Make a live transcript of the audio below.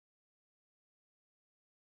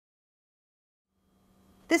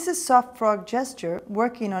This is SoftFrog Gesture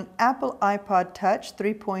working on Apple iPod Touch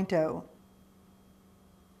 3.0.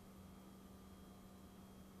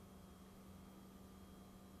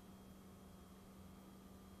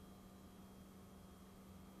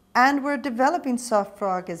 And we're developing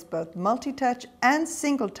SoftFrog as both multi-touch and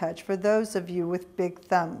single-touch for those of you with big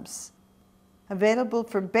thumbs. Available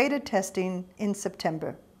for beta testing in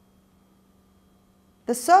September.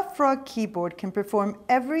 The SoftFrog keyboard can perform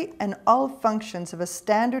every and all functions of a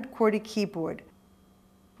standard QWERTY keyboard.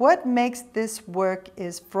 What makes this work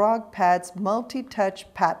is FrogPad's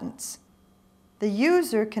multi-touch patents. The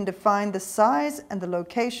user can define the size and the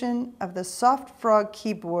location of the SoftFrog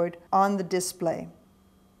keyboard on the display.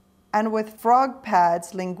 And with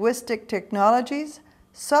FrogPad's linguistic technologies,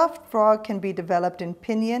 SoftFrog can be developed in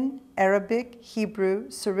Pinyin, Arabic, Hebrew,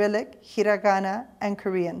 Cyrillic, Hiragana, and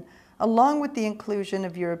Korean, along with the inclusion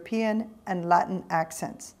of European and Latin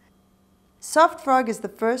accents. SoftFrog is the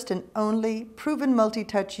first and only proven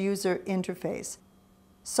multi-touch user interface.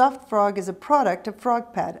 SoftFrog is a product of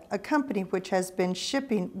FrogPad, a company which has been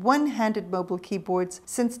shipping one-handed mobile keyboards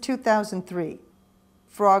since 2003.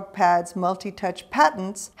 FrogPad's multi-touch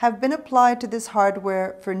patents have been applied to this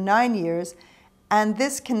hardware for 9 years, and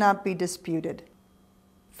this cannot be disputed.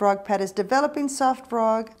 FrogPad is developing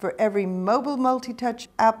SoftFrog for every mobile multi-touch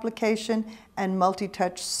application and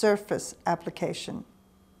multi-touch surface application.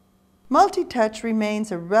 Multi-touch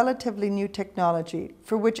remains a relatively new technology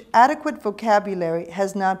for which adequate vocabulary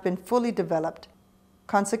has not been fully developed.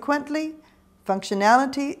 Consequently,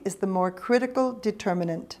 functionality is the more critical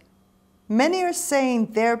determinant. Many are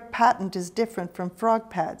saying their patent is different from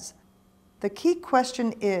FrogPad's. The key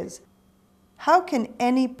question is, how can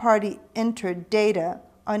any party enter data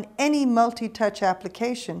on any multi-touch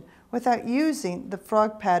application without using the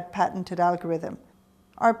FrogPad patented algorithm?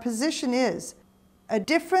 Our position is, a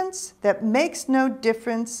difference that makes no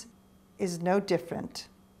difference is no different.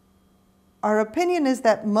 Our opinion is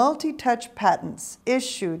that multi-touch patents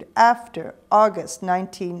issued after August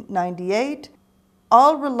 1998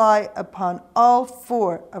 all rely upon all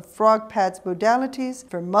 4 of FrogPad's modalities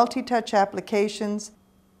for multi-touch applications,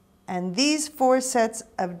 and these 4 sets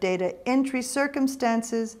of data entry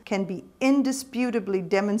circumstances can be indisputably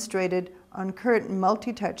demonstrated on current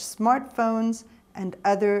multi-touch smartphones and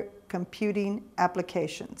other computing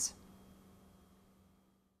applications.